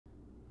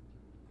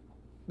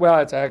Well,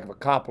 it's a heck of a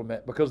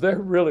compliment because they're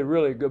really,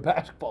 really a good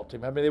basketball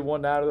team. I mean, they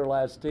won 9 of their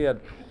last 10.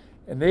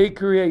 And they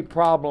create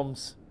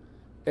problems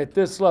at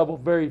this level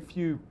very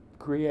few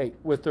create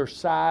with their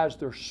size,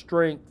 their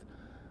strength,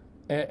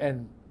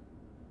 and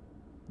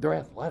their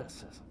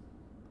athleticism.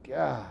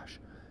 Gosh.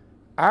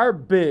 Our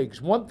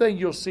bigs, one thing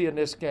you'll see in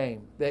this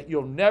game that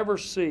you'll never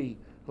see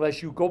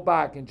unless you go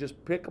back and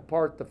just pick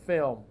apart the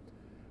film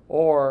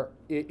or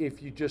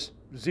if you just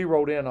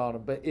zeroed in on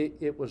them, but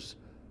it was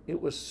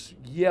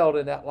yelled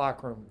in that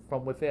locker room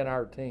from within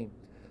our team,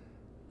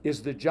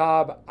 is the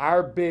job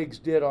our bigs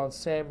did on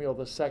Samuel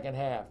the second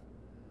half.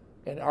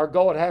 And our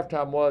goal at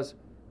halftime was,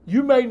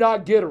 you may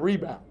not get a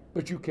rebound,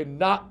 but you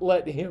cannot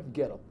let him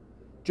get them.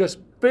 Just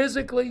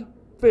physically,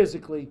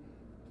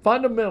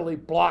 fundamentally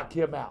block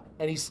him out.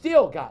 And he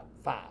still got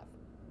 5.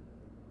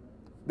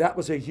 That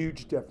was a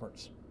huge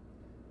difference.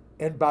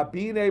 And by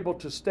being able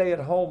to stay at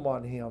home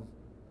on him,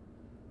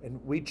 and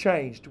we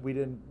changed. We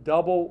didn't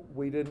double.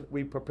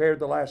 We prepared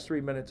the last 3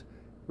 minutes.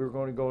 We were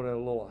going to go to a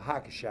little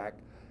hockey shack,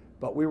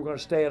 but we were going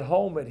to stay at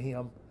home at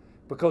him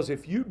because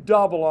if you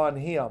double on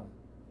him,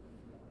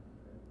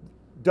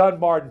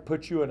 Dunbarton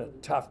puts you in a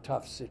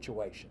tough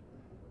situation.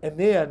 And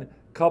then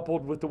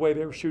coupled with the way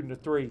they were shooting the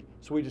 3,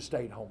 so we just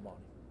stayed home on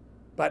him.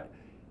 But,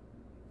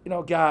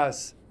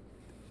 guys,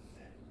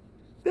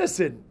 this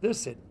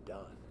isn't done.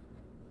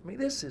 I mean,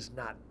 this is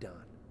not done.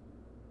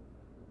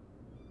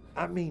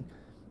 I mean,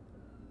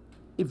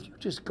 if you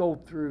just go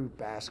through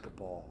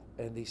basketball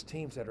and these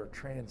teams that are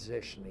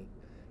transitioning,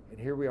 and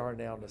here we are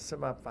now in the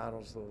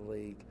semifinals of the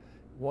league,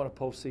 won a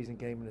postseason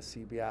game in the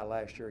CBI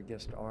last year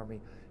against the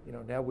Army.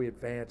 Now we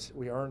advanced.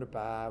 We earned a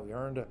bye. We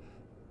earned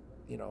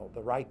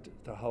the right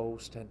to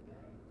host. And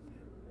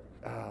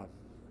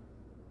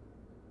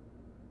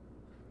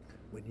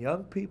when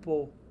young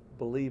people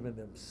believe in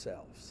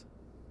themselves,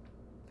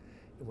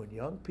 and when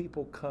young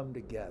people come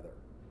together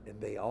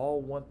and they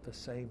all want the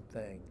same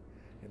thing,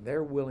 and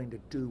they're willing to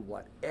do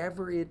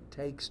whatever it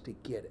takes to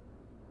get it,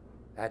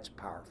 that's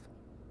powerful.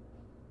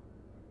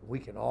 We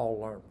can all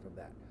learn from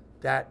that.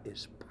 That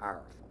is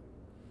powerful.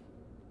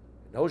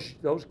 And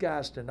those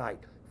guys tonight,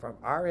 from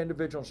our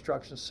individual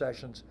instruction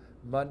sessions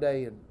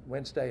Monday and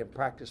Wednesday and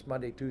practice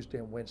Monday, Tuesday,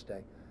 and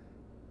Wednesday,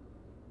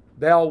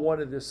 they all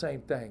wanted the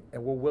same thing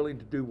and were willing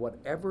to do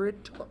whatever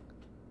it took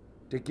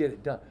to get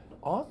it done.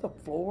 On the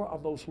floor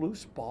on those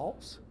loose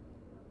balls,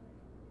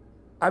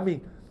 I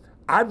mean,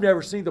 I've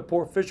never seen the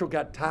poor official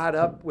got tied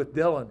up with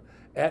Dylan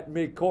at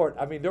midcourt.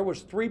 I mean, there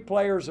was 3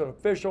 players, an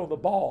official, and the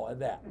ball in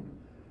that.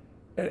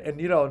 And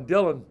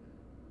Dylan,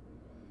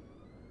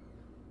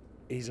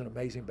 he's an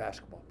amazing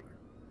basketball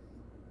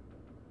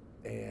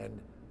player.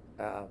 And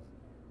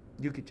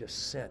you could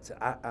just sense it.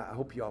 I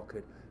hope y'all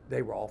could.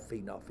 They were all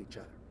feeding off each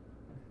other.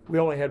 We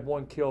only had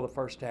 1 kill the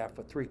first half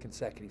with 3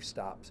 consecutive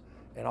stops.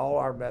 And all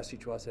our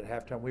message was at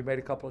halftime, we made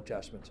a couple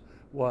adjustments,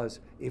 was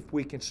if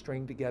we can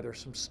string together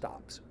some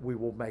stops, we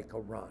will make a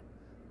run.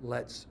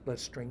 Let's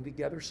string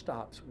together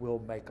stops,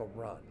 we'll make a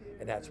run.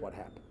 And that's what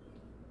happened.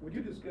 Would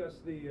you discuss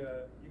you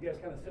guys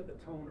kind of set the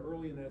tone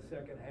early in that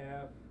second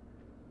half,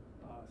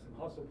 some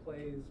hustle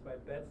plays by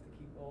Betts to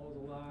keep balls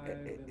alive,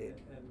 and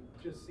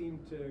just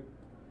seemed to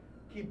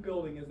keep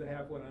building as the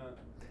half went on?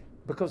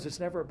 Because it's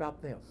never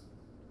about them.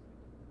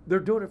 They're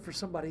doing it for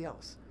somebody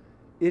else.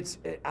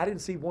 I didn't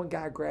see one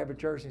guy grab a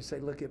jersey and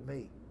say, look at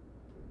me.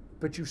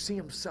 But you see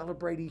them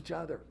celebrate each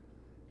other.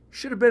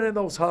 Should have been in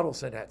those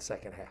huddles in that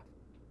second half.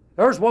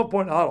 There was one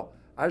point in the huddle.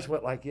 I just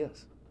went like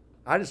this.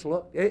 I just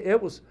looked.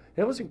 It was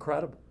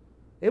incredible.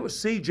 It was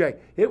CJ.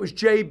 It was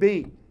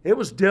JB. It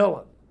was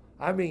Dylan.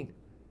 I mean,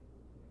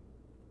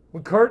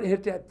 when Kurt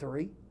hit that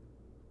 3,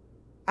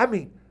 I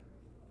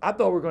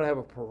thought we were going to have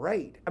a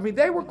parade. I mean,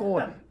 they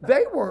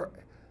were,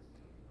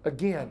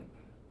 again,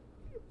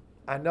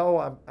 I know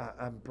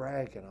I'm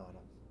bragging on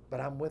them, but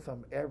I'm with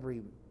them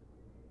every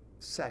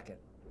second,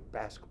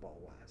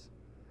 basketball-wise.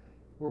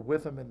 We're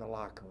with them in the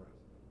locker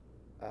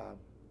room.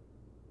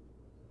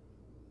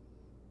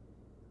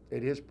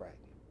 It is bragging,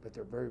 but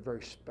they're very,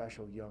 very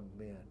special young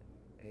men.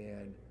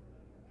 And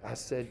I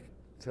said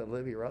to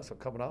Olivia Russell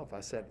coming off, I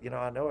said,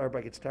 I know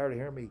everybody gets tired of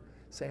hearing me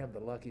say I'm the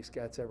luckiest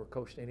guy that's ever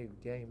coached any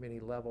game, any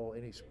level,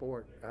 any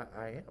sport.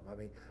 I am. I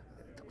mean,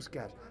 those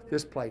guys,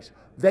 this place,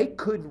 they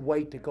couldn't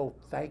wait to go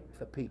thank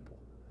the people.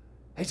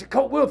 They said,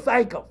 Coach, we'll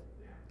thank them.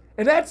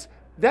 And that's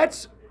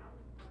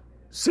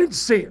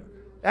sincere.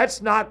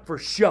 That's not for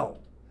show.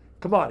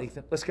 Come on,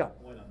 Ethan, let's go.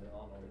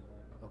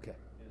 Okay.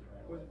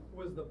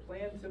 Was the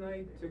plan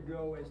tonight to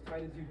go as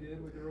tight as you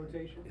did with the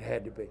rotation? It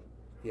had to be.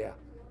 Yeah,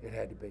 it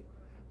had to be.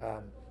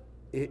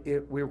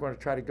 We were going to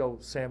try to go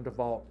Sam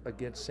DeVault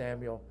against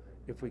Samuel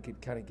if we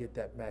could kind of get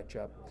that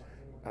matchup.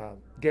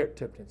 Garrett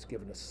Tipton's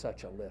given us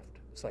such a lift.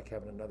 It's like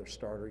having another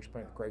starter. He's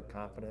playing with great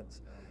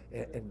confidence.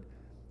 And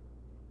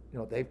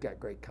they've got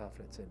great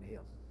confidence in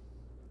him.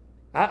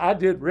 I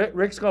did.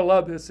 Rick's going to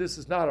love this. This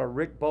is not a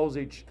Rick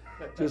Bozich,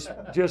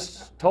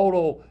 just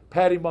total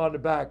pat him on the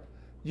back.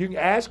 You can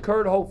ask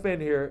Kurt Hofen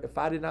here if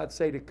I did not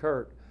say to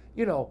Kurt,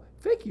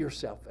 think of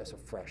yourself as a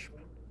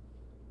freshman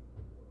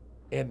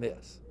in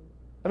this.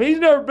 I mean, he's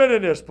never been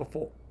in this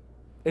before.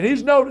 And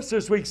he's noticed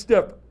this week's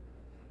different.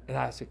 And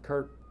I said,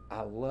 Kurt,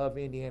 I love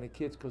Indiana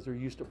kids because they're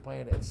used to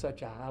playing at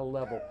such a high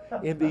level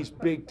in these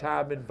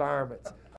big-time environments.